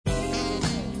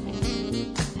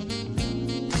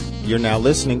You're now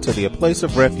listening to the A Place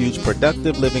of Refuge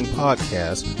Productive Living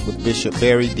podcast with Bishop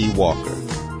Barry D. Walker.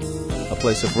 A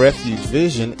Place of Refuge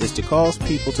vision is to cause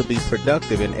people to be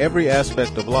productive in every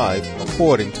aspect of life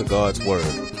according to God's Word.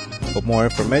 For more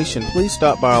information, please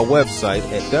stop by our website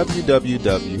at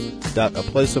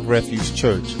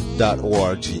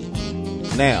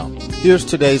www.aplaceofrefugechurch.org. Now, here's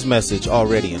today's message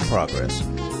already in progress.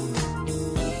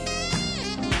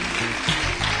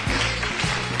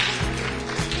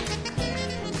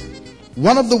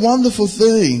 One of the wonderful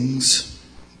things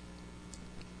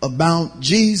about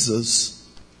Jesus,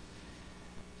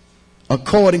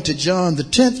 according to John, the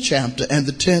 10th chapter and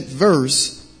the 10th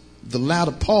verse, the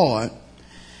latter part,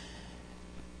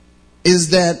 is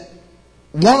that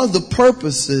one of the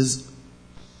purposes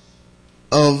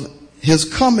of his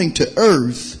coming to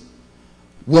earth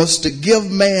was to give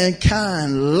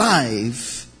mankind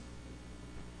life,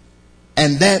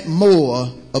 and that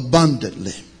more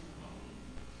abundantly.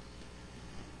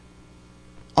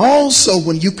 Also,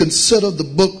 when you consider the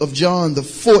book of John, the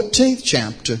 14th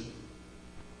chapter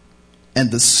and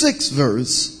the 6th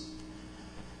verse,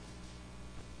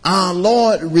 our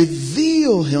Lord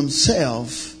revealed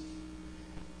himself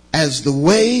as the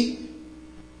way,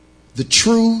 the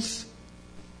truth,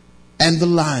 and the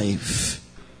life.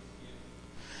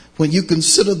 When you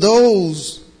consider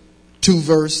those two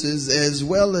verses, as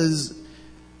well as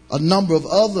a number of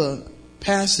other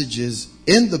passages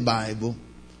in the Bible,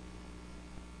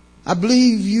 I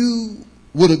believe you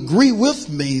would agree with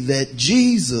me that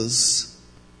Jesus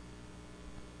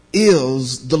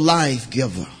is the life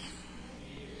giver.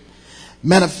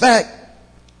 Matter of fact,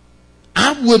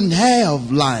 I wouldn't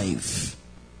have life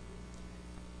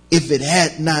if it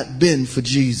had not been for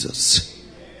Jesus.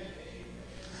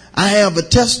 I have a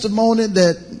testimony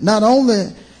that not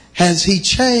only has he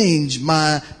changed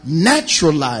my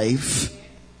natural life,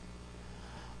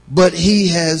 but he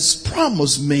has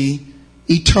promised me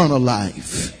eternal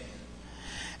life.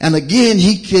 And again,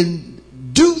 he can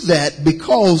do that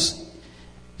because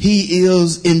he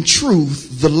is in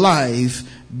truth the life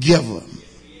giver.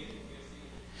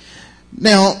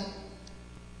 Now,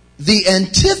 the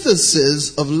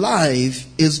antithesis of life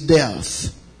is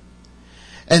death.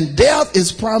 And death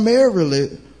is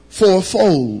primarily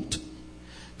fourfold.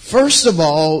 First of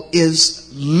all,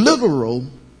 is literal,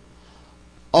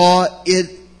 or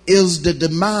it is the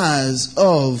demise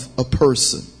of a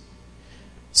person.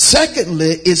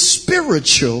 Secondly, is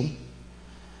spiritual,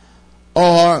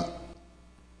 or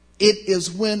it is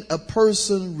when a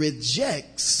person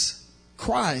rejects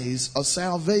Christ or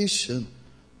salvation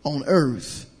on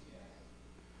earth.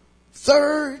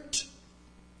 Third,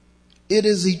 it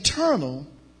is eternal,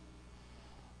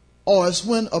 or it's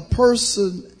when a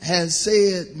person has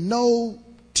said no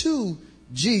to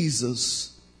Jesus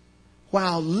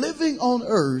while living on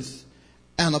earth,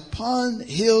 and upon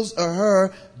his or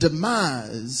her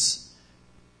demise,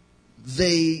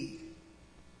 they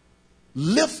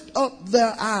lift up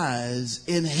their eyes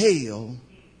in hell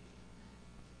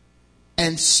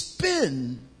and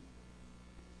spend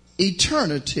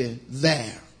eternity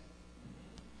there.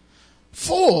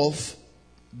 Fourth,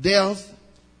 death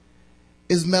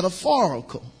is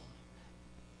metaphorical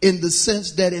in the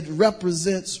sense that it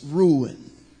represents ruin,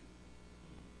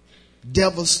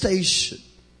 devastation,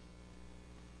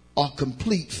 or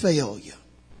complete failure.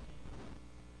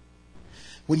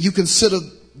 When you consider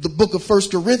the book of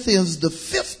 1 Corinthians, the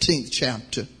 15th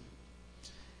chapter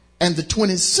and the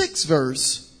 26th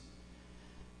verse,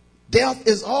 death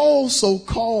is also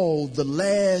called the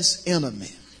last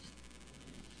enemy.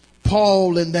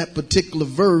 Paul in that particular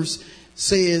verse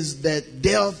says that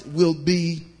death will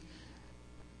be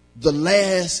the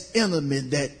last enemy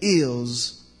that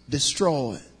is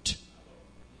destroyed.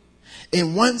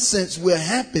 In one sense, we're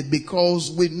happy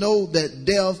because we know that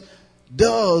death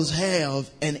does have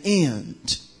an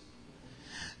end.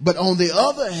 But on the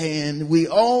other hand, we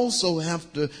also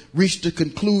have to reach the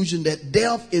conclusion that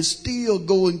death is still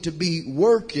going to be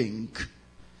working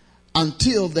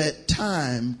until that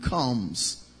time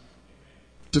comes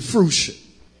to fruition.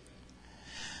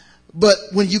 But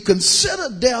when you consider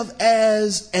death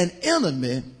as an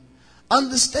enemy,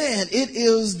 understand it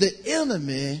is the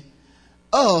enemy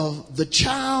of the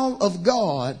child of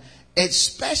God,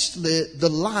 especially the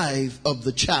life of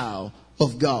the child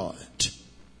of God.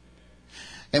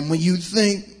 And when you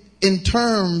think in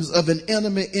terms of an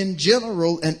enemy in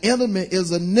general, an enemy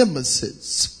is a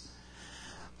nemesis,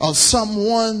 or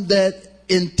someone that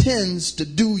intends to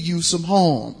do you some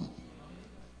harm.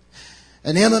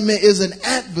 An enemy is an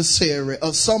adversary,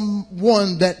 or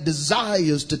someone that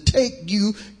desires to take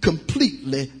you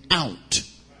completely out.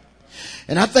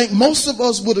 And I think most of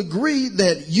us would agree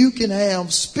that you can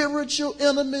have spiritual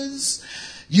enemies,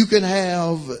 you can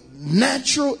have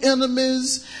natural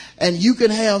enemies, and you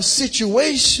can have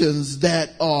situations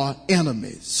that are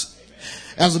enemies.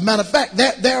 As a matter of fact,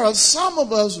 there are some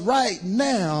of us right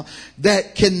now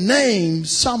that can name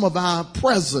some of our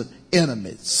present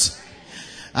enemies.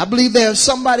 I believe there's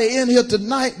somebody in here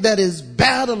tonight that is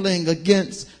battling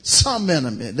against some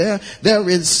enemy. There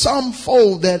is some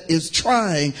foe that is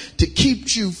trying to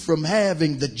keep you from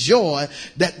having the joy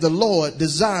that the Lord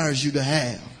desires you to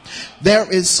have. There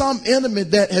is some enemy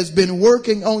that has been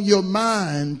working on your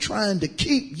mind, trying to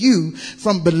keep you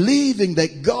from believing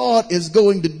that God is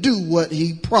going to do what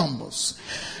he promised.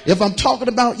 If I'm talking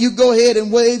about you, go ahead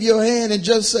and wave your hand and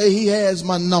just say, he has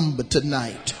my number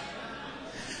tonight.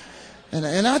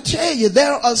 And I tell you,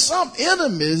 there are some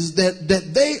enemies that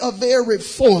they are very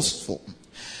forceful.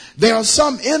 There are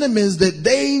some enemies that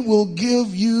they will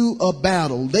give you a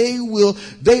battle. They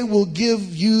will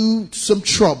give you some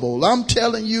trouble. I'm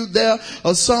telling you, there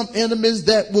are some enemies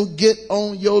that will get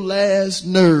on your last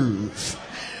nerve.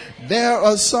 There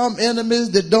are some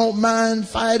enemies that don't mind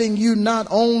fighting you not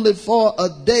only for a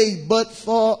day, but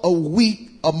for a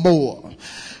week or more.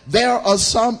 There are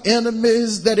some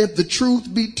enemies that, if the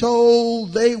truth be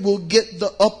told, they will get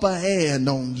the upper hand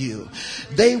on you.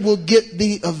 They will get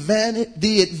the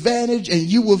advantage, and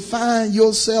you will find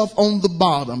yourself on the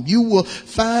bottom. You will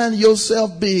find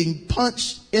yourself being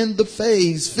punched in the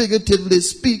face, figuratively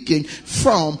speaking,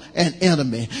 from an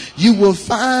enemy. You will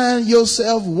find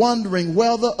yourself wondering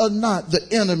whether or not the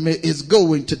enemy is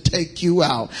going to take you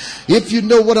out. If you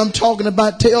know what I'm talking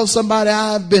about, tell somebody,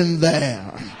 I've been there.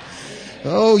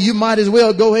 Oh, you might as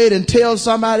well go ahead and tell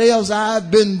somebody else,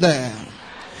 I've been there.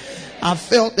 I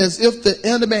felt as if the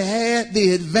enemy had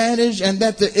the advantage and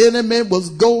that the enemy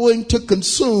was going to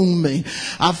consume me.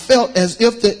 I felt as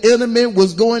if the enemy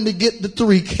was going to get the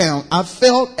 3 count. I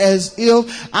felt as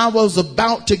if I was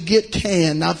about to get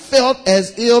canned. I felt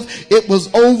as if it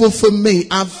was over for me.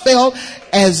 I felt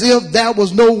as if there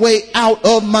was no way out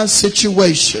of my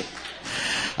situation.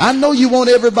 I know you want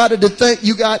everybody to think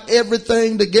you got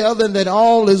everything together and that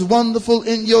all is wonderful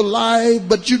in your life,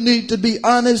 but you need to be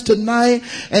honest tonight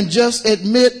and just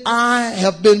admit, I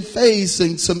have been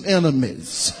facing some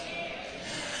enemies.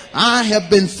 I have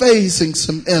been facing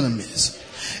some enemies.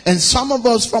 And some of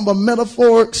us, from a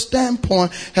metaphoric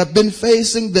standpoint, have been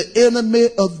facing the enemy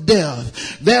of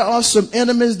death. There are some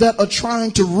enemies that are trying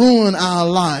to ruin our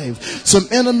life. Some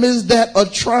enemies that are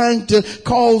trying to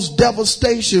cause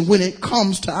devastation when it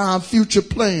comes to our future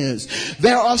plans.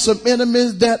 There are some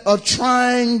enemies that are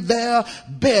trying their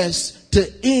best to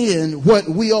end what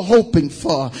we are hoping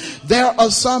for. There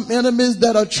are some enemies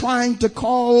that are trying to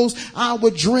cause our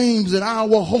dreams and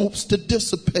our hopes to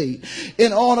dissipate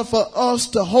in order for us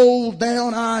to hold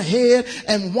down our head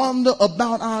and wonder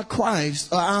about our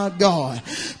Christ or our God.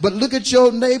 But look at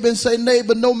your neighbor and say,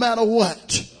 neighbor, no matter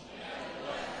what,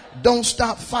 don't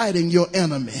stop fighting your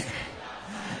enemy.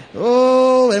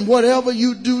 Oh, and whatever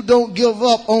you do, don't give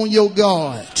up on your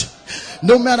God.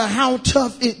 No matter how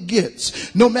tough it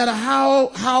gets, no matter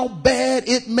how bad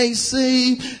it may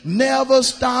seem, never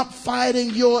stop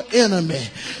fighting your enemy.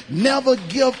 Never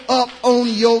give up on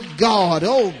your God.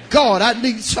 Oh God, I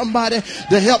need somebody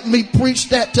to help me preach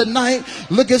that tonight.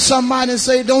 Look at somebody and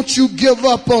say, don't you give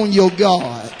up on your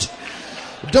God.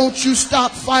 Don't you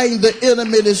stop fighting the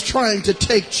enemy that's trying to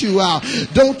take you out.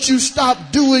 Don't you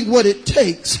stop doing what it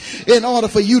takes in order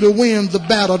for you to win the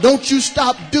battle. Don't you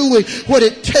stop doing what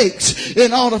it takes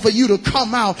in order for you to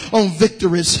come out on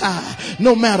victory's high,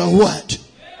 no matter what.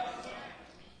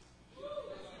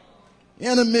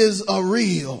 Enemies are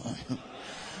real.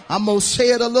 I'm going to say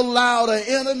it a little louder.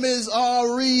 Enemies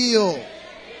are real.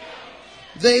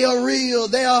 They are real.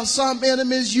 There are some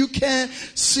enemies you can't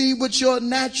see with your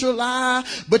natural eye,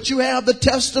 but you have the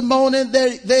testimony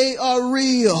that they are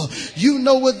real. You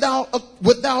know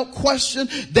without question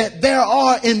that there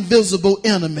are invisible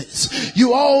enemies.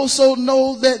 You also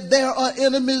know that there are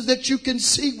enemies that you can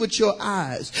see with your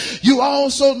eyes. You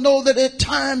also know that at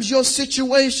times your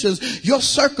situations, your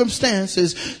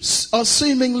circumstances are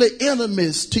seemingly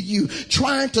enemies to you,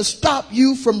 trying to stop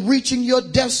you from reaching your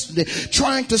destiny,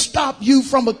 trying to stop you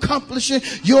from accomplishing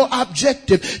your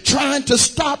objective, trying to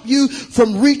stop you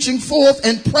from reaching forth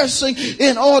and pressing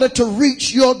in order to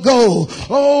reach your goal.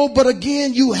 Oh, but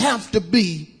again, you have to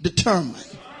be determined.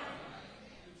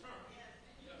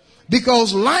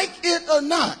 Because like it or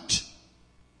not,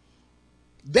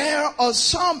 there are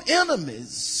some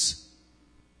enemies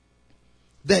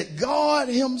that God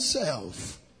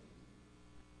himself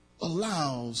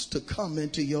allows to come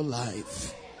into your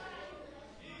life.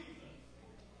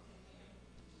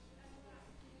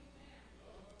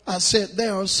 I said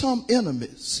there are some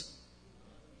enemies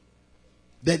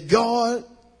that God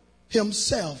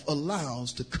himself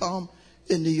allows to come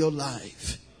into your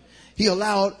life. He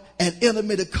allowed an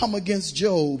enemy to come against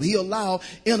Job. He allowed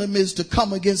enemies to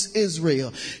come against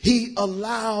Israel. He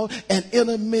allowed an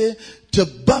enemy to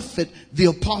buffet the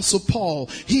Apostle Paul.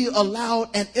 He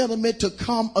allowed an enemy to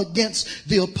come against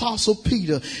the Apostle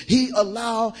Peter. He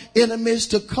allowed enemies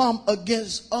to come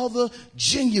against other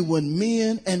genuine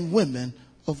men and women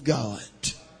of God.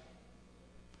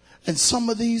 And some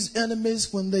of these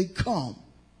enemies, when they come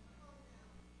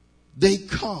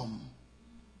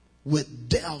with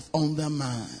death on their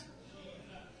mind,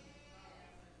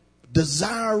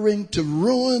 desiring to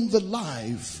ruin the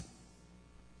life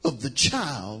of the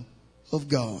child of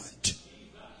God.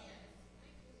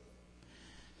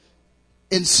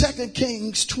 In 2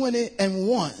 Kings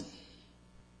 20:1,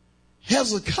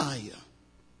 Hezekiah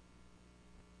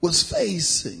was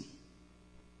facing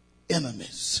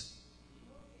enemies.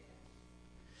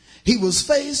 He was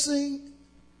facing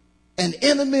an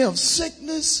enemy of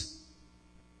sickness,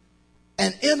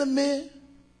 an enemy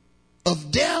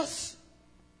of death,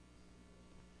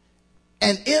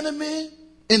 an enemy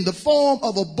in the form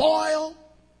of a boil,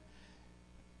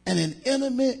 and an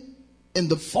enemy in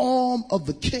the form of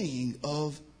the king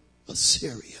of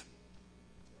Assyria.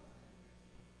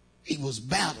 He was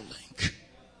battling.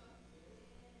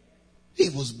 He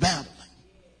was battling.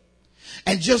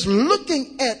 And just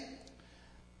looking at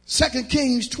 2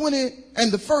 Kings 20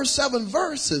 and the first 7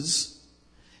 verses,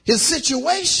 his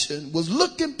situation was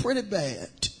looking pretty bad.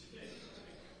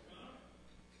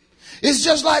 It's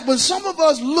just like when some of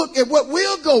us look at what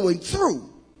we're going through,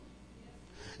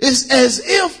 it's as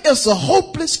if it's a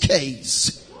hopeless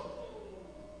case.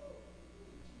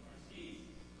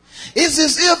 It's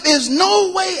as if there's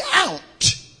no way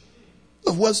out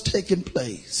of what's taking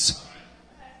place.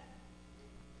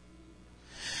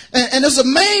 And it's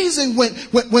amazing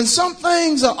when some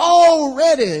things are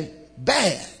already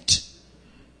bad.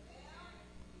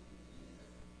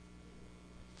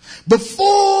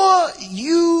 Before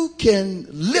you can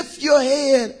lift your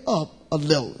head up a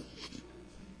little,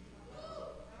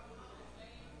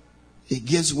 it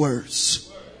gets worse.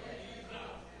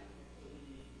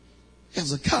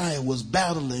 Hezekiah was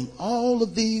battling all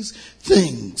of these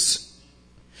things.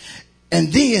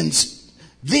 And then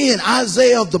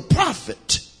Isaiah the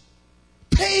prophet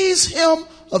pays him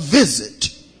a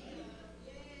visit.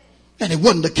 And it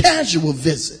wasn't a casual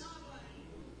visit.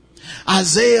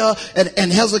 Isaiah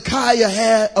and Hezekiah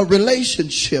had a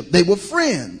relationship. They were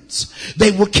friends.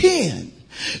 They were kin.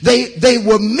 They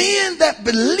were men that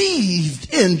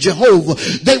believed in Jehovah.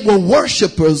 They were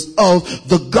worshipers of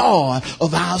the God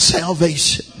of our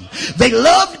salvation. They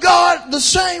loved God the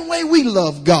same way we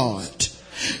love God.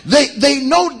 They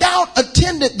no doubt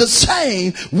attended the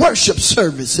same worship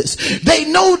services. They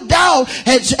no doubt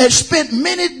had spent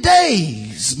many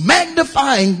days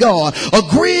magnifying God,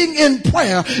 agreeing in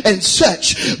prayer and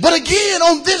such. But again,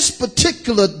 on this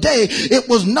particular day, it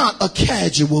was not a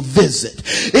casual visit.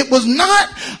 It was not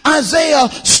Isaiah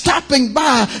stopping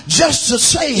by just to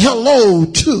say hello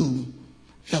to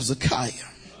Hezekiah.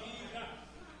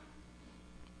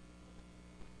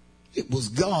 It was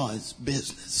God's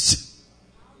business.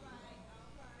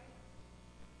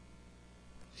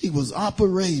 He was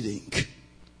operating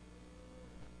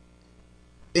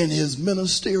in his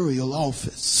ministerial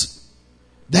office,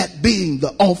 that being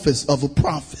the office of a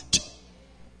prophet.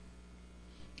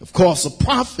 Of course, a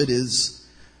prophet is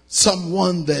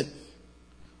someone that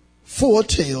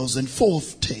foretells and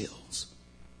forthtells,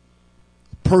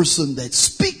 a person that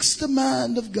speaks the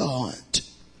mind of God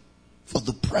for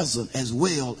the present as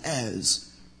well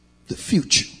as the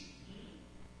future.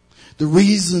 The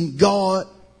reason God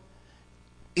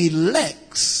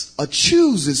elects or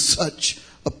chooses such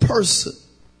a person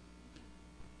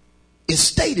is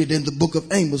stated in the book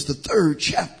of Amos, the 3rd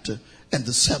chapter and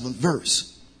the 7th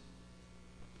verse,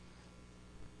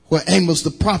 where Amos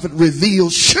the prophet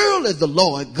reveals, surely the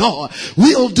Lord God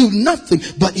will do nothing,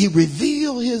 but he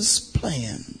revealed his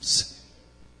plans,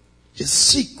 his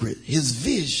secret, his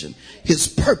vision, his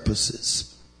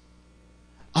purposes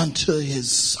unto his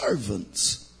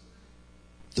servants,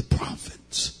 the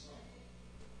prophets.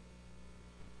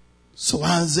 So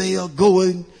Isaiah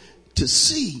going to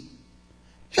see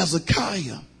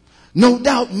Hezekiah, no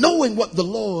doubt knowing what the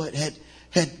Lord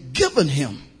had given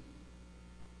him.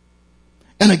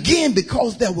 And again,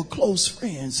 because they were close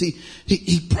friends,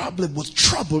 he probably was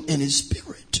troubled in his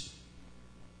spirit.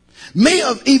 May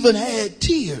have even had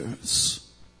tears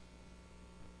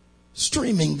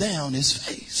streaming down his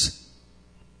face.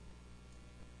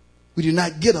 We do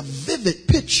not get a vivid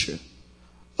picture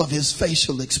of his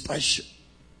facial expression.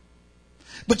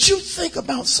 But you think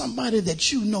about somebody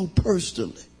that you know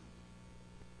personally,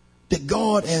 that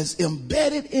God has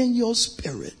embedded in your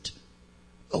spirit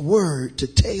a word to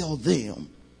tell them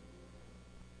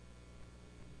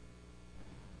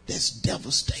that's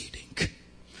devastating.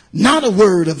 Not a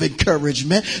word of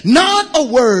encouragement, not a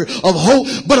word of hope,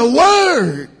 but a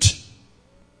word,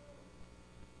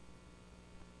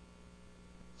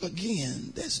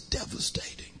 again, that's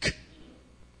devastating.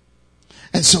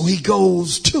 And so he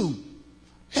goes to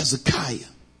Hezekiah,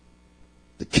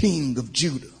 the king of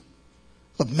Judah,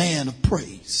 a man of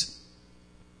praise.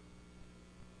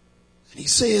 And he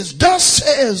says, thus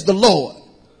says the Lord,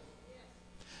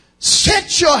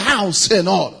 set your house in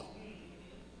order.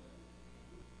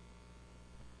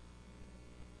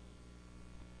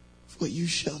 For you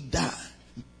shall die.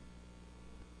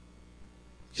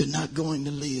 You're not going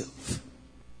to live.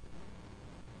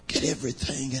 Get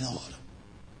everything in order.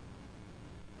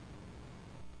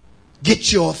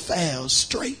 Get your affairs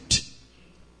straight.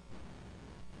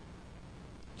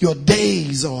 Your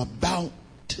days are about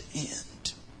to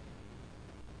end.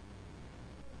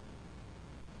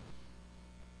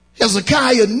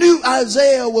 Hezekiah knew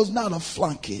Isaiah was not a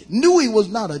flunky, knew he was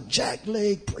not a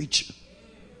jackleg preacher,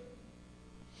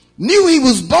 knew he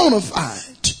was bona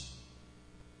fide.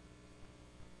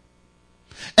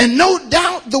 And no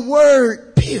doubt the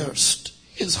word pierced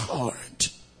his heart.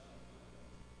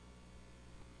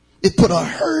 It put a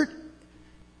hurt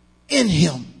in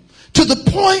him to the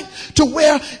point to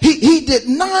where he did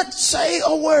not say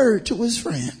a word to his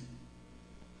friend.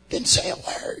 Didn't say a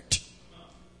word.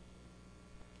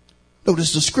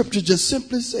 Notice the scripture just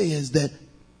simply says that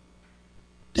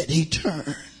he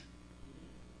turned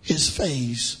his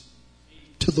face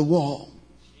to the wall.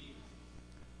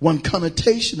 One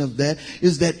connotation of that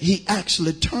is that he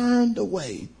actually turned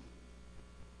away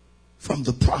from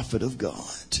the prophet of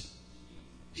God.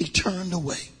 He turned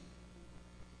away.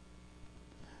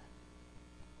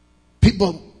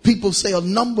 People say a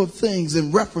number of things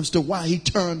in reference to why he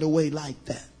turned away like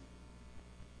that.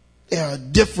 There are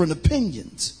different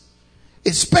opinions,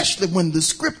 especially when the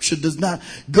scripture does not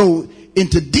go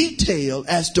into detail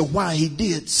as to why he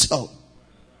did so.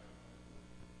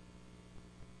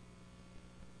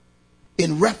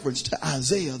 In reference to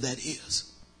Isaiah, that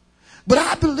is. But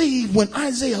I believe when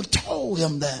Isaiah told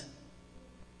him that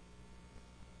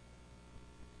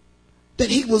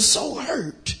he was so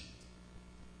hurt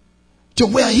to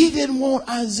where he didn't want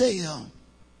Isaiah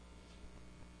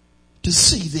to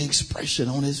see the expression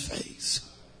on his face.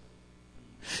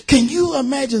 Can you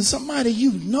imagine somebody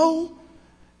you know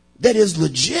that is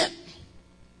legit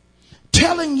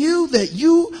telling you that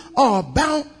you are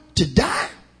about to die?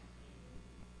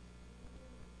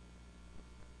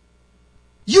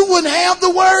 You wouldn't have the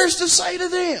words to say to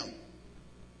them.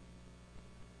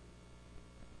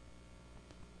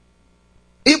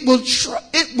 It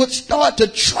would start to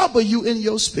trouble you in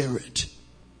your spirit.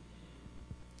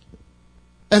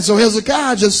 And so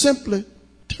Hezekiah just simply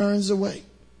turns away.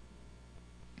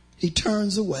 He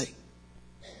turns away.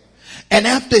 And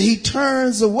after he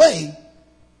turns away,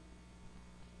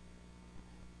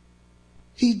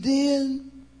 he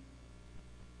then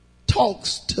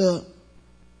talks to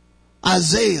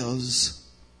Isaiah's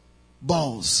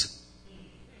boss.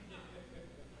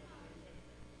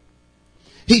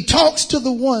 He talks to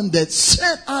the one that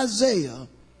sent Isaiah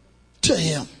to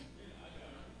him.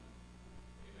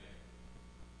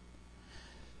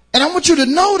 And I want you to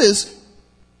notice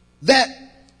that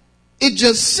it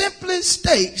just simply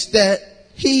states that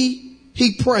he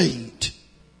prayed.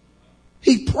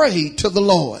 He prayed to the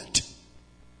Lord.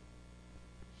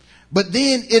 But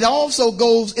then it also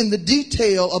goes in the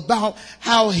detail about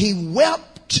how he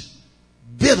wept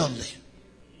bitterly,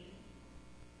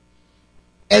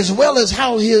 as well as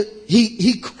how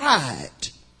he cried.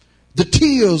 The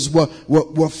tears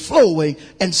were flowing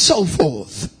and so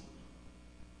forth.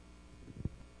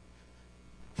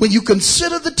 When you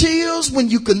consider the tears, when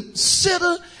you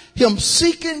consider him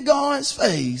seeking God's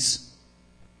face,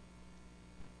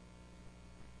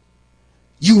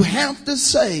 you have to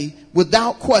say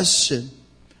without question,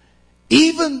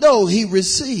 even though he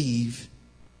received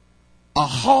a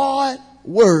hard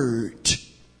word,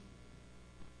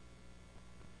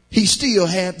 he still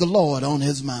had the Lord on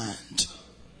his mind.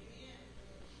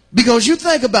 Because you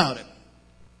think about it.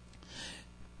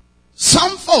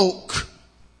 Some folk,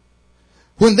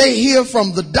 when they hear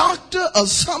from the doctor or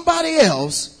somebody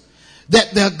else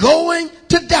that they're going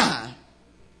to die,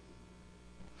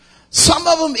 some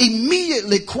of them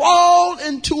immediately crawl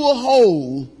into a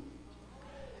hole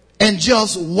and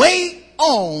just wait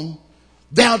on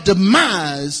their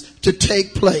demise to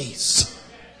take place.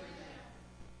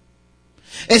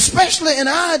 especially in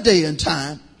our day and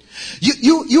time,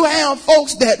 you have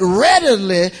folks that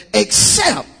readily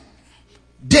accept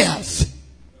death.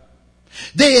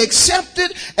 They accept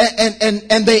it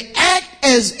and they act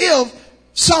as if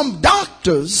some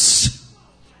doctors,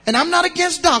 and I'm not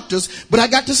against doctors, but I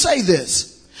got to say this.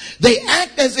 They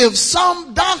act as if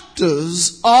some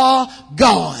doctors are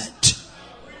God.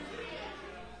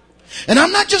 And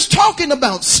I'm not just talking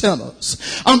about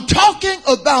sinners. I'm talking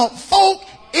about folk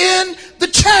in the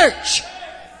church.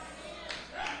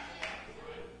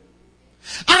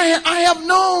 I have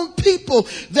known people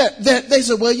that they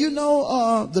said, well,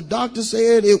 the doctor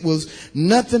said it was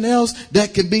nothing else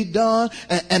that can be done.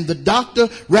 And the doctor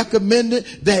recommended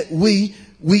that we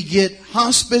get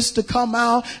hospice to come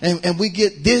out and we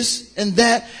get this and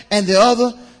that and the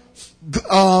other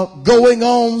going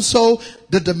on so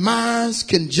the demise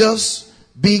can just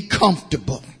be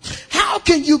comfortable. How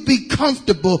can you be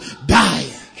comfortable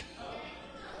dying?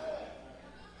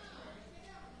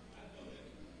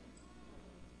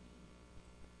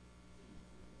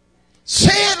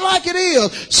 Say it like it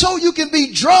is so you can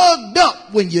be drugged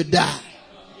up when you die.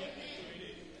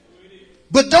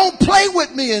 But don't play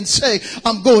with me and say,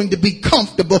 I'm going to be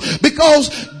comfortable, because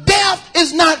death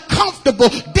is not comfortable.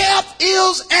 Death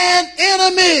is an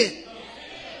enemy.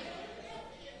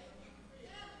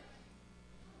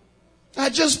 I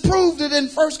just proved it in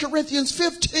 1 Corinthians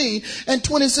 15 and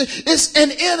 26. It's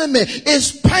an enemy.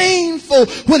 It's painful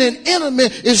when an enemy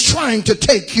is trying to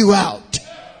take you out.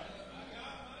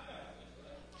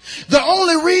 The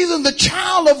only reason the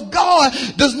child of God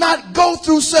does not go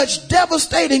through such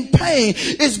devastating pain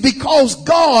is because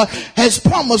God has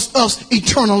promised us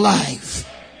eternal life.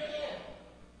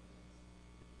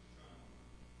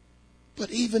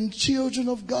 But even children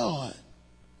of God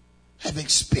have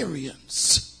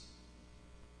experienced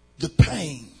the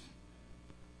pain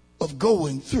of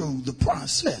going through the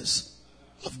process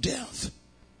of death.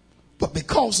 But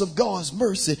because of God's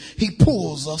mercy, He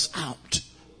pulls us out.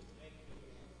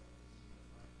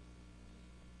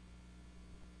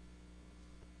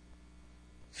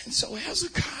 And so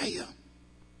Hezekiah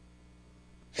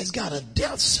has got a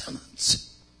death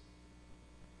sentence.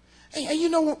 And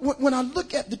when I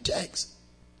look at the text,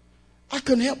 I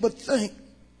couldn't help but think,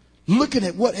 looking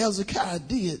at what Hezekiah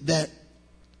did, that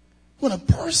when a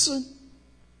person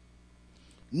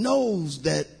knows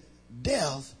that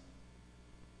death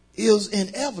is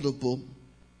inevitable,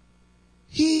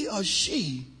 he or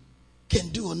she can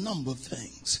do a number of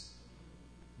things,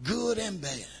 good and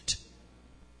bad.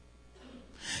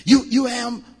 You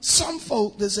have some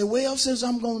folk that say, well, since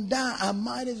I'm going to die, I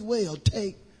might as well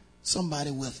take somebody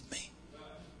with me.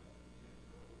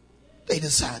 They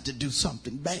decide to do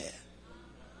something bad.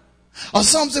 Or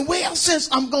some say, well, since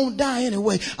I'm going to die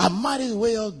anyway, I might as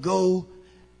well go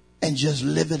and just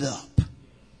live it up.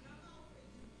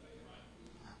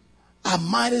 I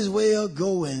might as well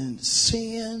go and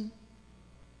sin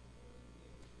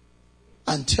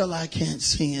until I can't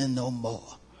sin no more.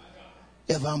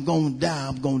 If I'm going to die,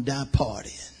 I'm going to die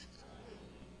partying.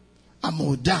 I'm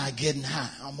going to die getting high.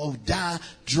 I'm going to die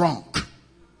drunk.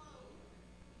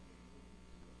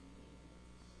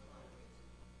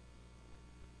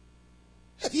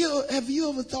 Have you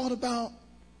ever thought about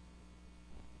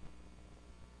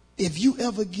if you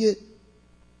ever get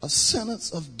a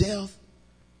sentence of death,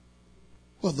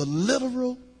 whether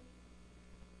literal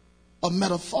or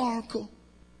metaphorical,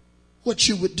 what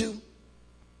you would do?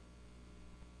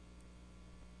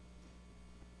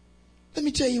 Let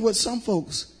me tell you what some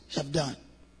folks have done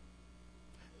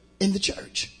in the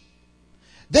church.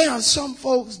 There are some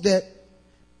folks that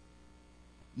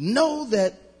know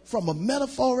that from a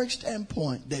metaphoric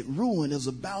standpoint that ruin is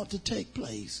about to take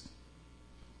place,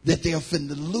 that they're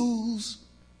finna lose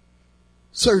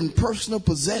certain personal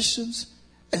possessions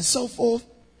and so forth.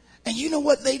 And you know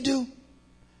what they do?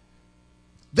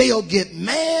 They'll get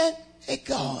mad at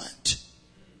God.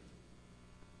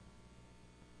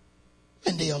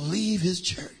 And they'll leave His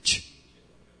church.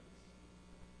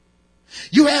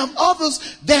 You have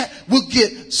others that will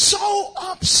get so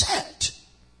upset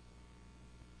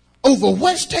over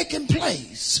what's taking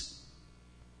place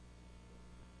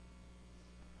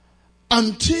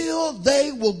until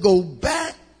they will go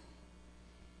back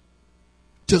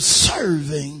to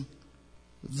serving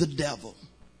the devil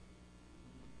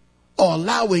or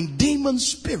allowing demon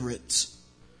spirits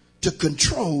to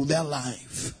control their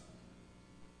life.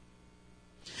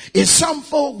 And some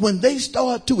folk, when they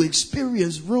start to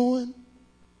experience ruin,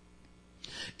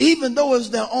 even though it's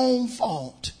their own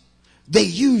fault, they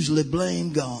usually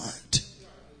blame God.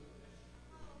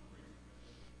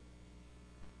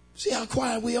 See how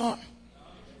quiet we are?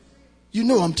 You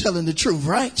know I'm telling the truth,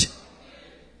 right?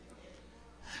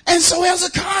 And so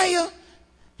Hezekiah,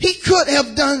 he could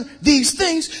have done these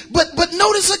things, but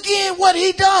notice again what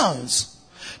he does.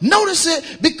 Notice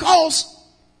it, because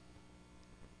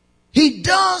he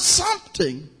does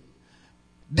something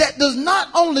that does not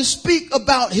only speak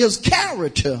about his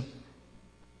character,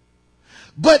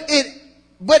 but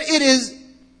it is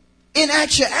in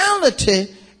actuality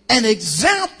an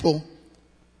example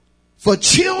for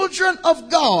children of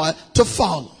God to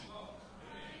follow.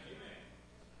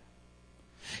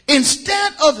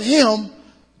 Instead of him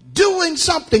doing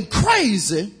something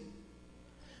crazy,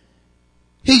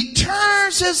 he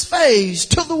turns his face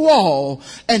to the wall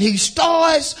and he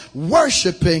starts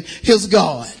worshiping his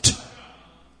God.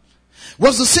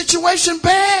 Was the situation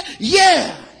bad?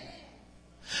 Yeah.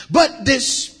 But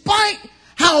despite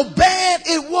how bad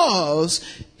it was,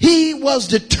 he was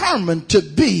determined to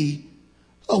be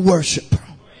a worshiper.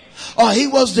 Or he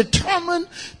was determined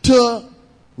to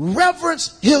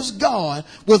reverence his God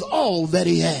with all that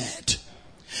he had.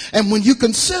 And when you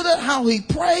consider how he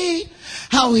prayed,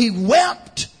 how he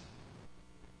wept,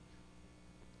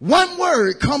 one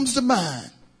word comes to mind.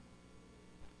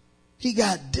 He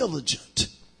got diligent,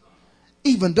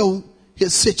 even though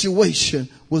his situation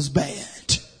was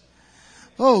bad.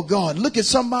 Oh God, look at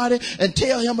somebody and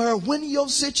tell him or her, when your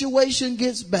situation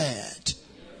gets bad,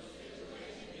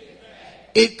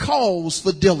 it calls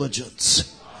for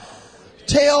diligence.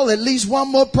 Tell at least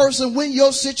one more person, when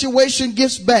your situation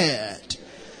gets bad,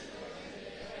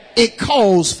 it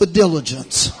calls for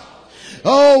diligence.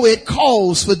 Oh, it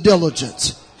calls for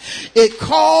diligence. It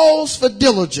calls for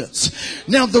diligence.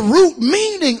 Now, the root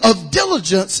meaning of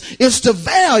diligence is to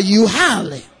value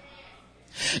highly.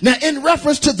 Now, in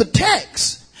reference to the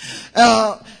text,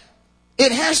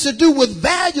 it has to do with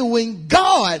valuing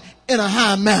God in a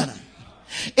high manner.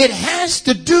 It has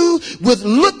to do with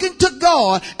looking to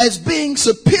God as being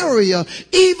superior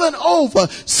even over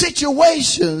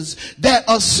situations that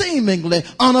are seemingly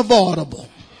unavoidable.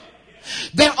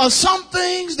 There are some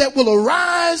things that will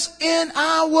arise in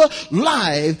our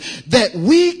life that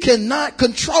we cannot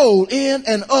control in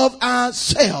and of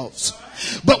ourselves.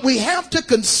 But we have to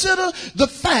consider the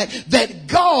fact that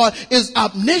God is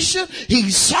omniscient,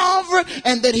 he's sovereign,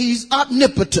 and that he's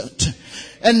omnipotent.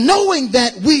 And knowing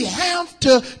that, we have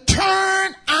to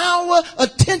turn our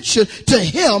attention to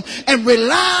him and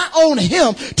rely on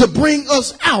him to bring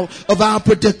us out of our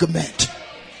predicament.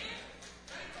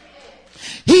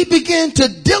 He began to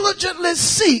diligently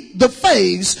seek the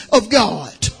face of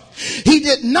God. He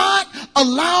did not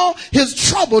allow his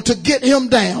trouble to get him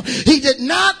down. He did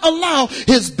not allow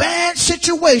his bad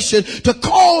situation to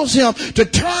cause him to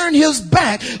turn his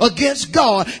back against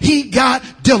God. He got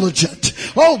diligent.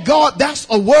 Oh God, that's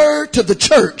a word to the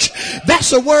church.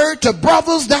 That's a word to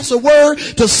brothers. That's a word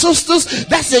to sisters.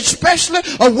 That's especially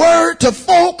a word to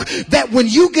folk that when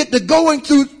you get to going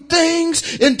through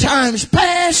things in times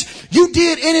past, you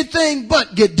did anything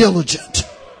but get diligent.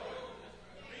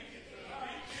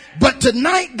 But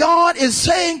tonight God is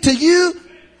saying to you,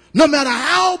 no matter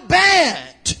how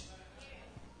bad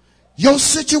your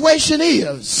situation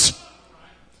is,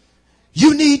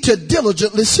 you need to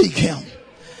diligently seek him.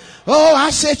 Oh, I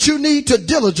said you need to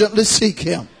diligently seek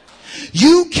him.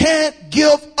 You can't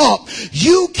give up.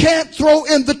 You can't throw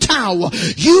in the towel.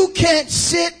 You can't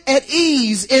sit at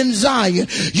ease in Zion.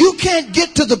 You can't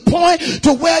get to the point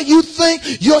to where you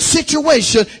think your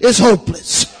situation is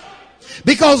hopeless.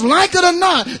 Because like it or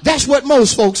not, that's what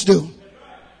most folks do.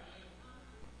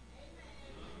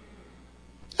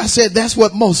 I said that's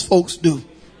what most folks do.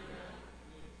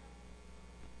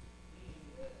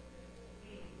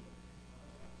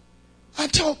 I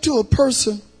talked to a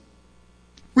person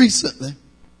recently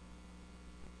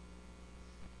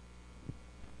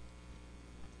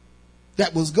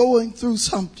that was going through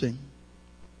something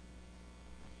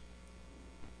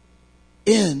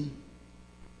in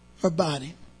her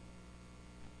body.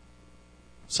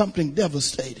 Something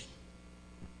devastating.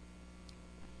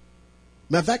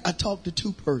 Matter of fact, I talked to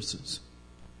two persons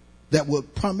that were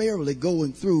primarily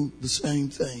going through the same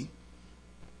thing.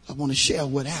 I want to share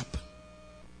what happened.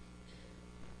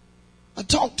 I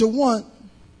talked to one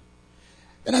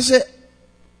and I said,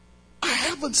 I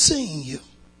haven't seen you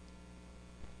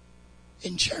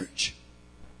in church.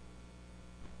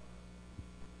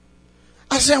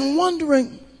 I said, I'm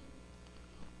wondering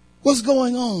what's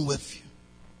going on with you.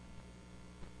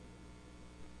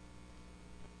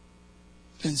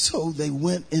 And so they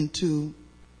went into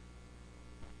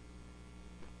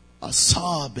a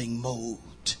sobbing mode.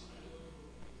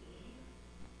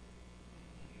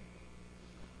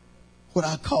 What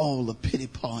I call a pity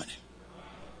party.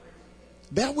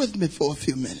 Bear with me for a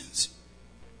few minutes.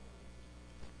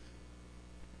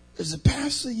 As a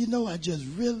pastor, I just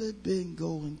really been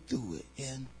going through it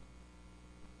in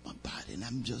my body. And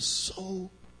I'm just so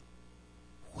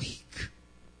weak.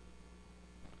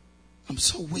 I'm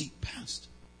so weak, Pastor.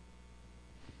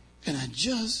 And I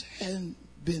just hadn't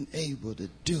been able to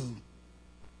do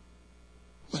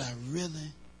what I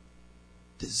really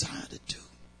desire to do.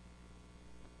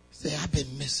 Say, I've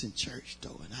been missing church,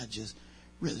 though, and I just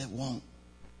really want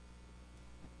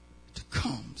to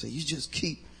come. So you just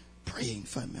keep praying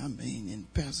for me. I mean,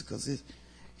 and Pastor, because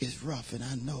it's rough, and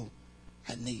I know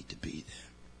I need to be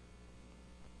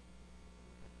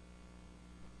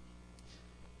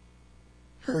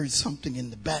there. Heard something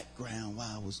in the background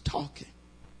while I was talking.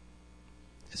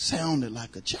 It sounded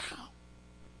like a child.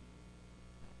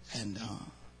 And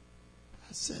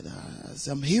I said,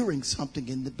 I'm hearing something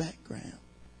in the background.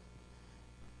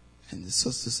 And the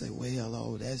sister said,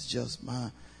 well, that's just my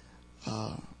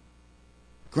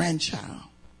grandchild.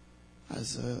 I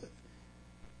said,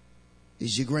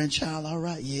 is your grandchild all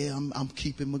right? Yeah, I'm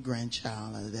keeping my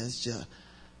grandchild. That's just...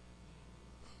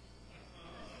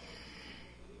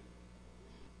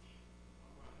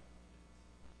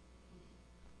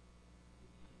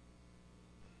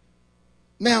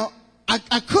 Now,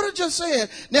 I could have just said,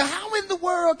 now how in the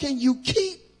world can you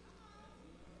keep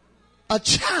a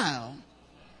child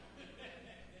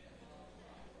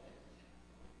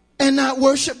and not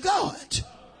worship God?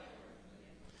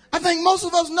 I think most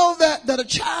of us know that a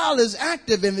child is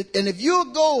active, and if you're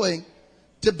going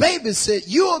to babysit,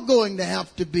 you're going to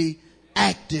have to be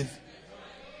active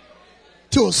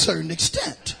to a certain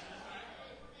extent.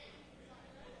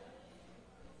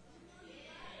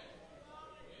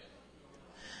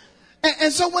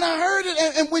 And so when I heard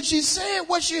it, and when she said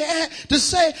what she had to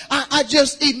say, I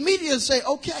just immediately say,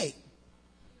 okay,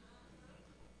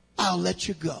 I'll let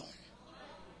you go.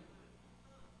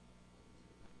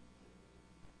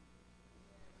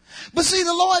 But see,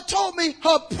 the Lord told me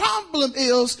her problem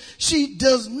is she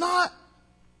does not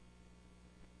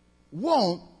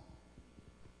want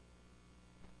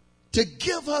to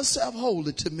give herself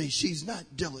wholly to me. She's not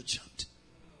diligent.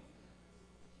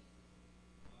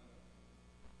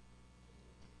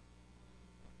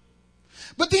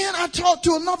 But then I talked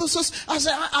to another sister. I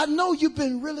said, I know you've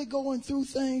been really going through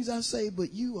things. I say,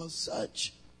 but you are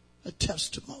such a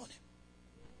testimony.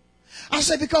 I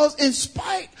say, because in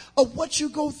spite of what you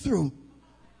go through,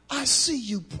 I see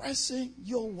you pressing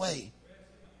your way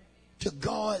to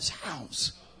God's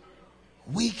house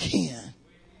week in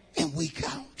and week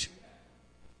out.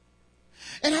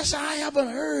 And I said, I haven't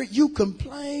heard you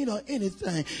complain or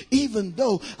anything, even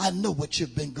though I know what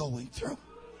you've been going through.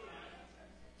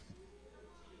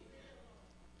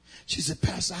 She said,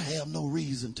 Pastor, I have no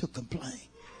reason to complain.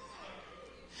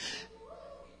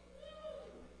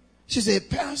 She said,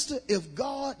 Pastor, if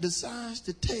God decides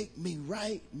to take me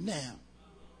right now,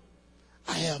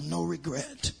 I have no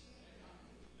regret.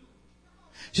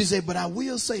 She said, but I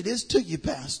will say this to you,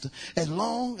 Pastor. As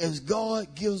long as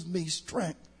God gives me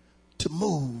strength to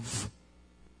move,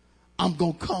 I'm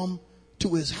going to come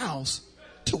to his house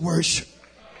to worship.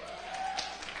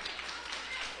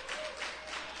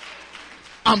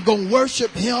 I'm going to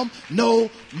worship him no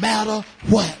matter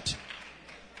what.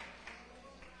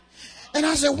 And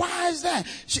I said, why is that?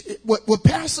 Well,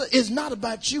 Pastor, it's not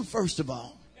about you, first of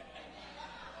all.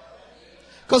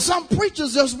 Because some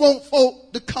preachers just want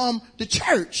folk to come to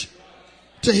church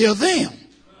to hear them.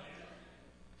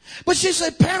 But she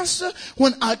said, Pastor,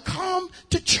 when I come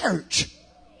to church,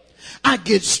 I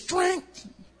get strength.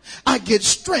 I get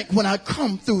strength when I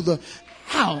come through the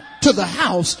house, to the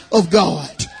house of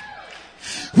God.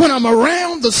 When I'm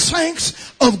around the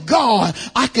saints of God,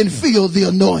 I can feel the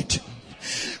anointing.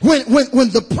 When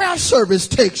the prayer service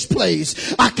takes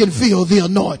place, I can feel the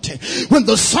anointing. When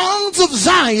the songs of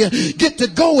Zion get to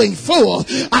going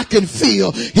forth, I can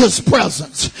feel his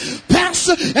presence.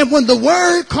 Pastor, and when the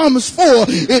word comes forth,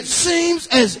 it seems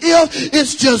as if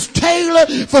it's just tailored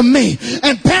for me.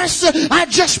 And Pastor, I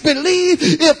just believe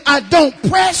if I don't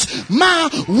press my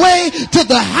way to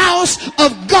the house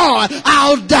of God,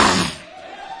 I'll die.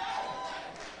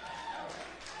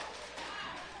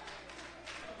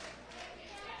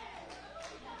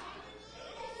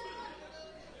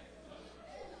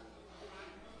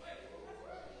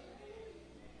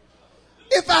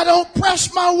 If I don't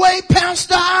press my way,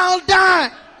 Pastor, I'll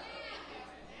die.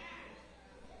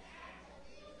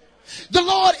 The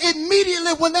Lord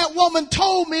immediately, when that woman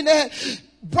told me that,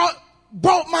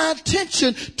 brought my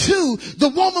attention to the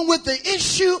woman with the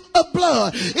issue of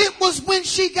blood. It was when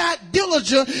she got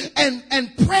diligent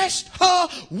and pressed her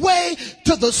way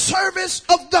to the service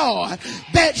of God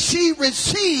that she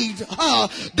received her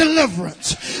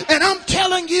deliverance. And I'm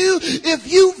telling you,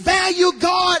 if you value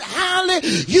God highly,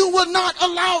 you will not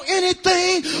allow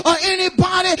anything or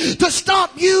anybody to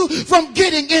stop you from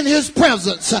getting in his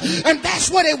presence. And that's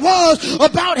what it was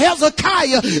about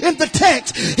Hezekiah in the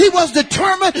text. He was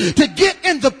determined to get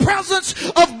in the presence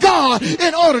of God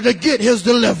in order to get his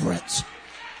deliverance.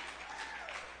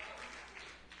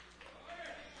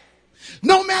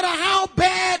 No matter how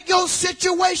bad your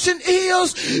situation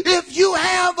is, if you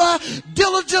have a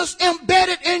diligence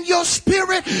embedded in your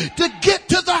spirit to get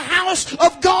to the house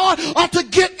of God or to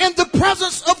get in the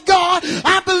presence of God,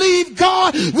 I believe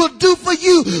God will do for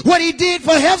you what he did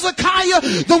for Hezekiah,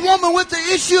 the woman with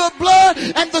the issue of blood,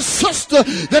 and the sister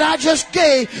that I just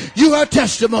gave you her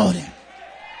testimony.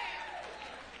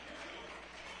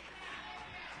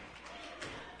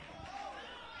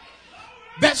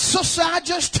 That sister I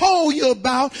just told you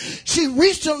about, she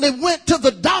recently went to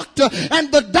the doctor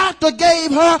and the doctor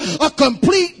gave her a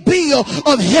complete bill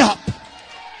of help.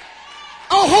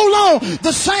 Oh, hold on.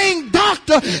 The same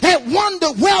doctor had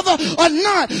wondered whether or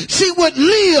not she would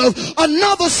live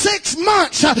another 6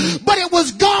 months. But it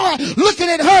was God looking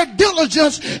at her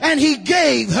diligence and he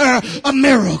gave her a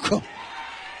miracle.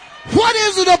 What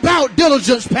is it about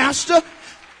diligence, Pastor?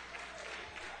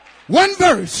 One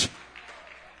verse.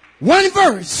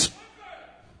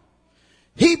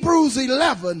 Hebrews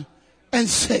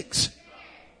 11:6.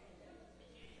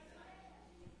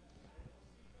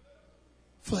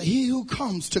 For he who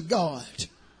comes to God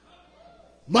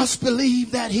must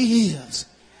believe that he is,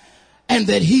 and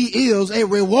that he is a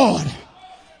rewarder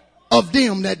of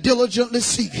them that diligently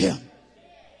seek him.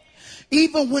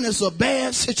 Even when it's a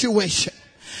bad situation,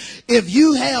 if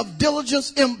you have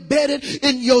diligence embedded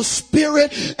in your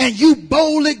spirit and you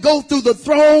boldly go through the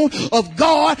throne of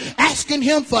God, asking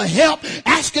him for help,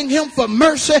 asking him for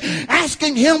mercy,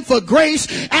 asking him for grace,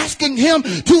 asking him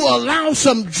to allow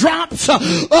some drops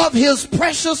of his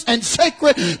precious and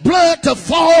sacred blood to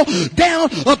fall down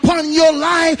upon your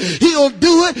life, he'll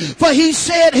do it. For he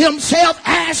said himself,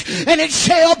 ask and it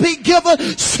shall be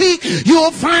given, seek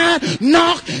you'll find,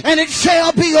 knock and it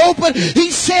shall be open.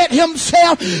 He said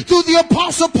himself through the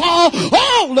Apostle Paul,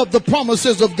 all of the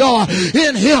promises of God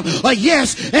in him are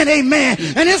yes and amen.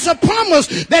 And it's a promise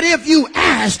that if you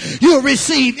ask, you'll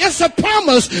receive. It's a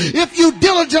promise if you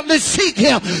diligently seek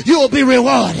him, you'll be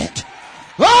rewarded.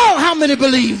 Oh, how many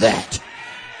believe that?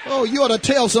 Oh, you ought to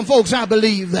tell some folks, I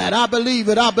believe that. I believe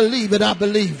it. I believe it. I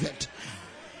believe it.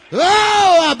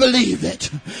 Oh, I believe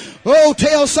it. Oh,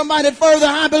 tell somebody further,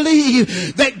 I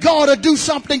believe that God will do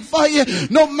something for you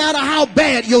no matter how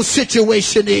bad your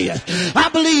situation is. I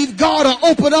believe God will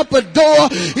open up a door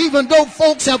even though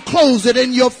folks have closed it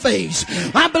in your face.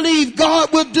 I believe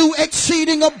God will do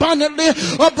exceeding abundantly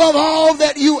above all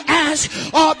that you ask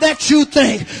or that you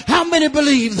think. How many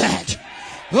believe that?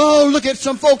 Oh, look at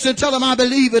some folks and tell them, I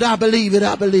believe it, I believe it,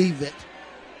 I believe it.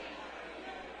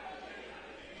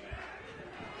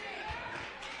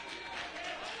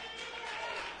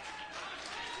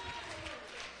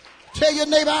 Tell your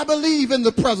neighbor, I believe in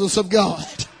the presence of God.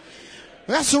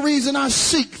 That's the reason I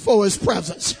seek for his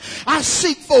presence. I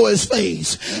seek for his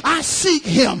face. I seek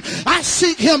him. I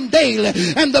seek him daily.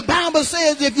 And the Bible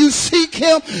says if you seek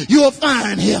him, you'll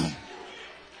find him.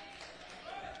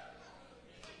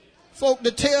 Folk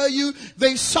that tell you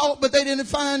they sought but they didn't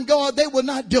find God, they were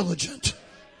not diligent.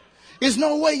 There's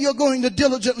no way you're going to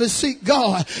diligently seek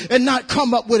God and not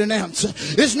come up with an answer.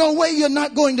 There's no way you're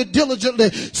not going to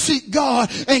diligently seek God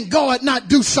and God not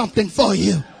do something for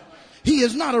you. He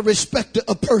is not a respecter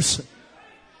of person.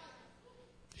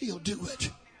 He'll do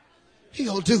it.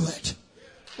 He'll do it.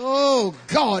 Oh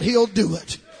God, he'll do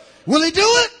it. Will he do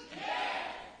it?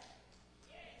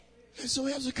 And so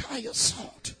Hezekiah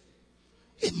sought.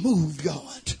 It moved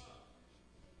God.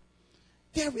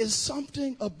 There is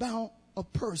something about a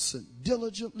person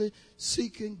diligently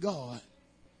seeking God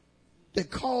that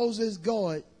causes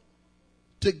God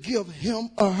to give him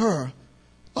or her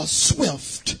a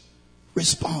swift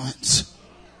response.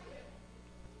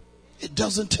 It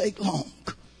doesn't take long.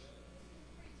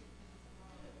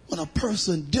 When a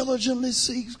person diligently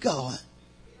seeks God,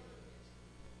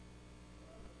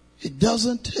 it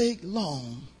doesn't take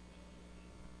long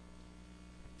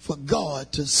for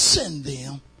God to send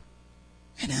them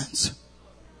an answer.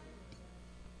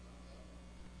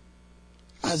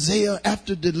 Isaiah,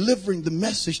 after delivering the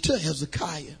message to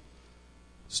Hezekiah,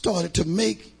 started to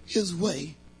make his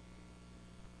way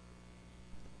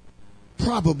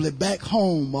probably back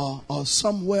home or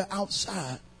somewhere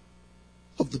outside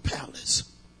of the palace.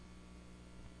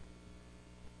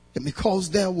 And because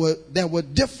there were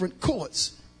different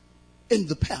courts in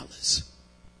the palace.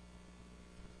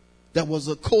 There was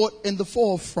a court in the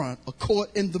forefront, a court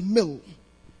in the middle,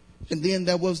 and then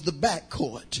there was the back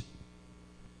court.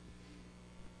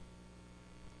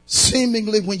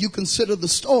 Seemingly, when you consider the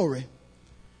story,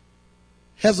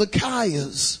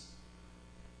 Hezekiah's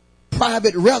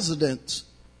private residence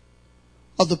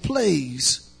of the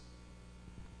place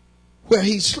where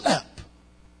he slept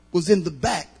was in the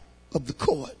back of the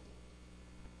court.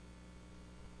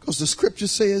 Because the scripture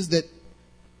says that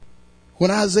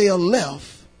when Isaiah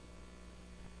left,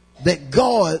 that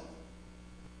God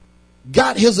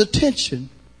got his attention,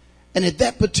 and at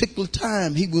that particular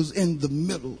time he was in the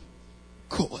middle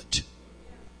court.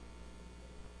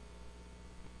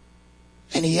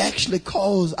 And he actually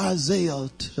caused Isaiah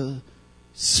to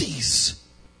cease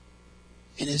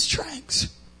in his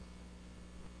tracks.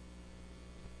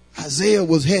 Isaiah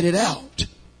was headed out,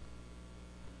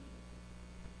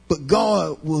 but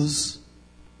God was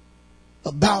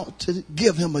about to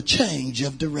give him a change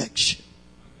of direction.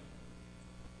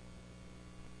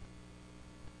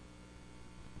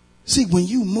 See, when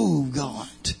you move God,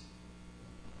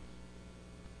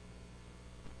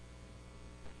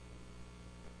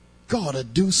 God will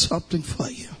do something for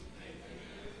you.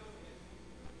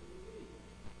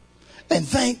 And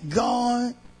thank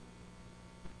God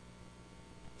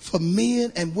for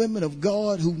men and women of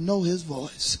God who know his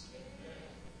voice.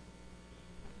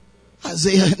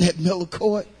 Isaiah in that middle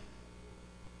court,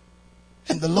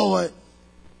 and the Lord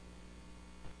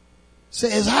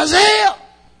says, Isaiah.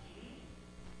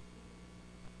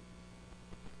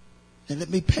 And let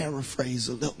me paraphrase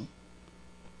a little.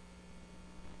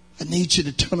 I need you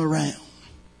to turn around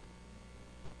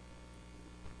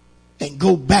and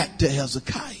go back to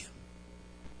Hezekiah.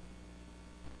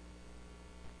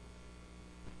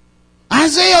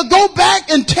 Isaiah, go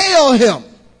back and tell him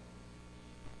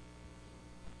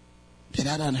that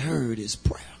I done heard his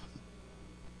prayer.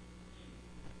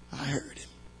 I heard him.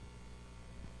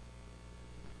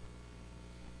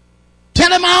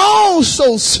 Tell him I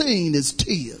also seen his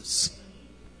tears.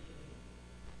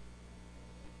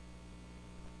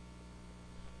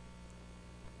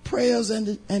 Prayers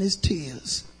and his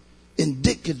tears,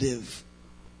 indicative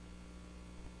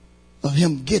of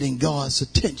him getting God's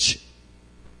attention.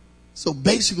 So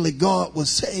basically God was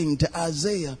saying to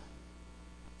Isaiah,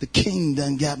 the king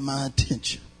done got my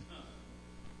attention.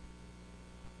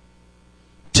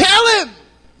 Tell him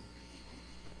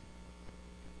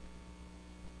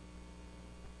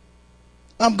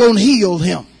I'm going to heal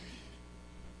him.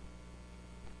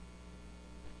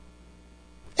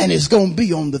 And it's going to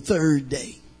be on the third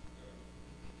day.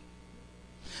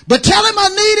 But tell him I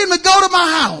need him to go to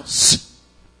my house.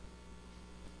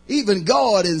 Even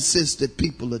God insists that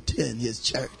people attend his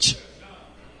church.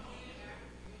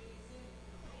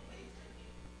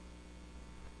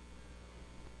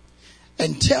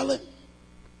 And tell him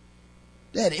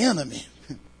that enemy,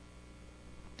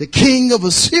 the king of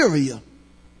Assyria,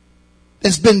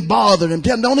 that's been bothering him.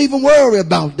 Tell him, don't even worry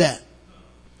about that.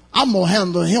 I'm going to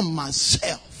handle him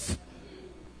myself.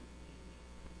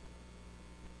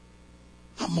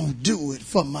 I'm going to do it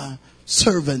for my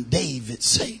servant David's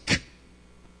sake.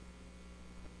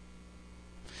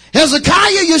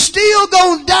 Hezekiah, you're still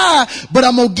going to die, but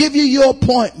I'm going to give you your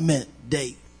appointment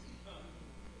date.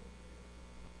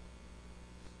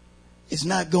 It's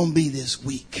not going to be this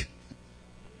week.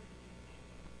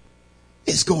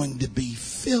 It's going to be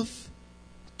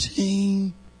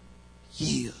 15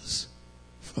 years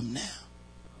from now.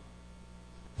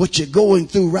 What you're going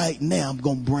through right now, I'm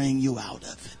going to bring you out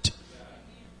of it.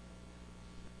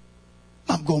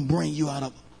 I'm going to bring you out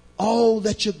of all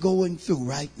that you're going through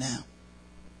right now.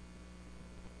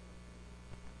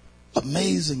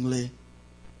 Amazingly,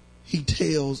 he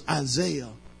tells Isaiah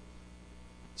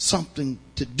something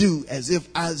to do as if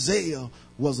Isaiah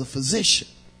was a physician.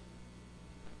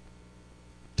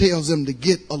 Tells him to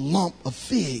get a lump of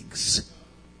figs,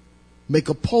 make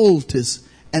a poultice,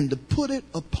 and to put it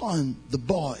upon the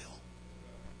boil.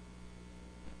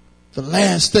 The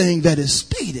last thing that is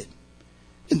stated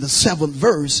in the 7th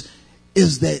verse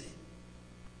is that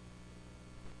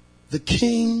the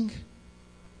king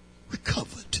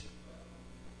recovered.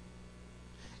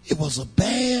 It was a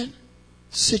bad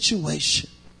situation,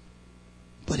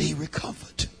 but he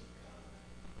recovered.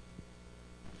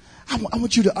 I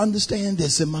want you to understand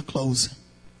this in my closing.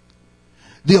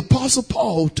 The Apostle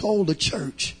Paul told a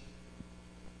church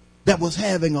that was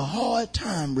having a hard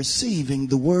time receiving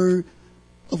the word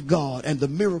of God and the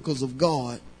miracles of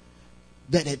God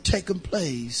that had taken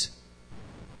place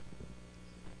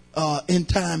in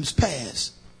times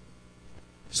past.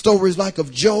 Stories like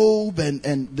of Job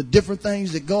and the different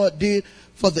things that God did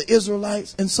for the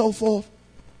Israelites and so forth.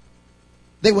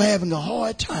 They were having a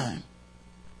hard time.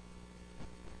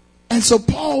 And so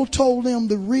Paul told them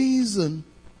the reason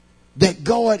that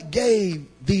God gave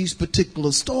these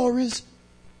particular stories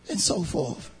and so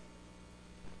forth.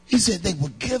 He said they were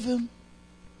given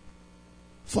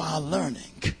for our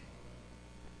learning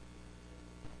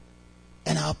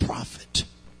and our profit.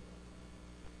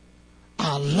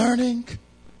 Our learning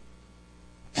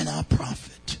and our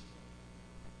profit.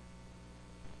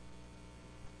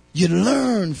 You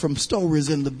learn from stories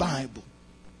in the Bible,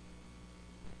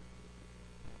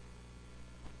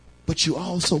 but you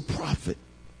also profit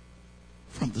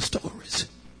from the stories.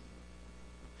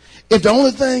 If the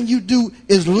only thing you do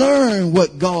is learn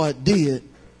what God did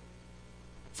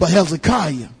for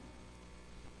Hezekiah,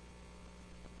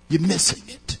 you're missing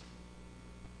it.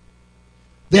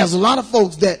 There's a lot of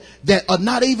folks that are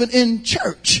not even in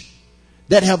church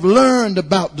that have learned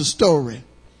about the story.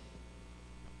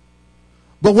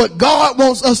 But what God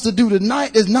wants us to do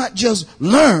tonight is not just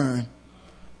learn,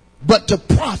 but to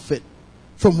profit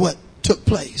from what took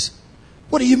place.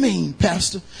 What do you mean,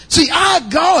 Pastor? See, our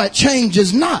God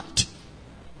changes not.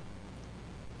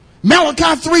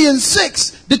 Malachi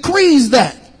 3:6 decrees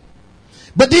that.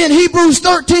 But then Hebrews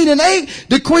 13:8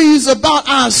 decrees about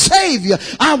our Savior,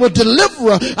 our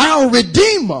deliverer, our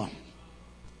Redeemer.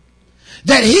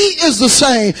 That he is the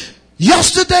same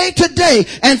yesterday, today,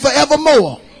 and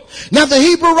forevermore. Now the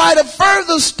Hebrew writer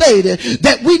further stated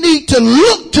that we need to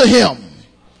look to him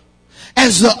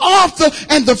as the author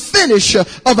and the finisher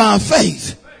of our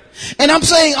faith. And I'm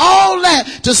saying all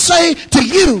that to say to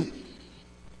you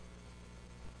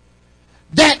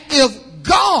that if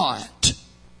God,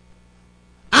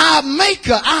 our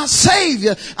maker, our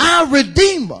savior, our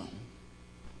redeemer,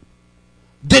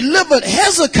 delivered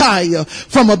Hezekiah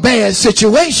from a bad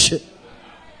situation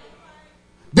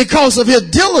because of his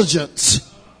diligence,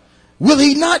 will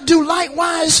he not do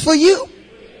likewise for you?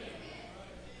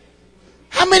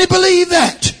 How many believe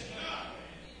that?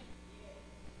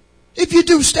 If you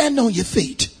do, stand on your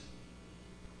feet.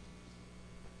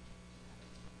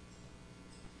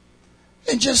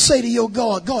 And just say to your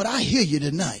God, God, I hear you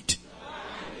tonight.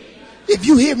 If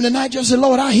you hear me tonight, just say,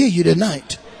 Lord, I hear you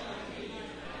tonight.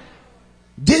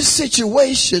 This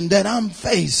situation that I'm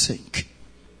facing,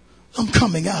 I'm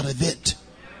coming out of it.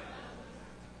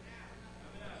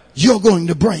 You're going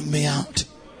to bring me out.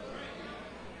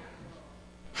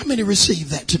 How many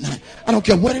receive that tonight? I don't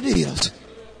care what it is.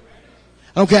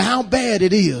 I don't care how bad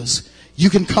it is. You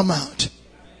can come out.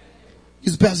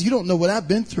 You say, Pastor, you don't know what I've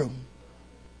been through.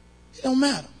 It don't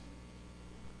matter.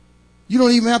 You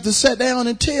don't even have to sit down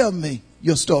and tell me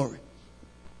your story.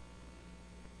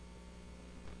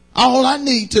 All I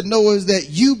need to know is that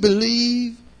you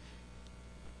believe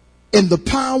in the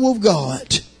power of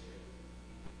God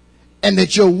and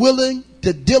that you're willing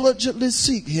to diligently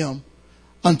seek him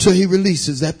until he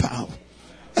releases that power.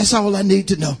 That's all I need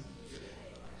to know,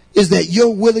 is that you're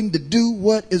willing to do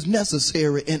what is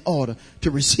necessary in order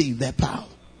to receive that power.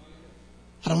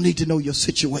 I don't need to know your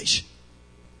situation.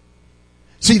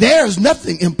 See, there is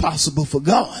nothing impossible for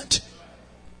God.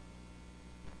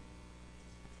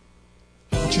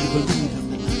 I want you to believe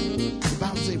him tonight. The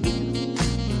Bible says we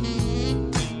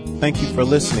can. Thank you for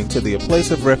listening to the A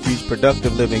Place of Refuge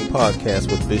Productive Living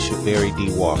podcast with Bishop Barry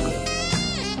D. Walker.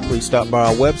 Please stop by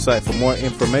our website for more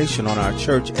information on our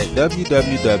church at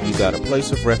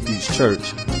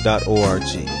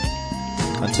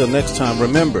www.aplaceofrefugechurch.org. Until next time,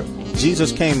 remember,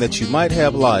 Jesus came that you might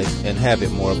have life and have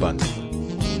it more abundantly.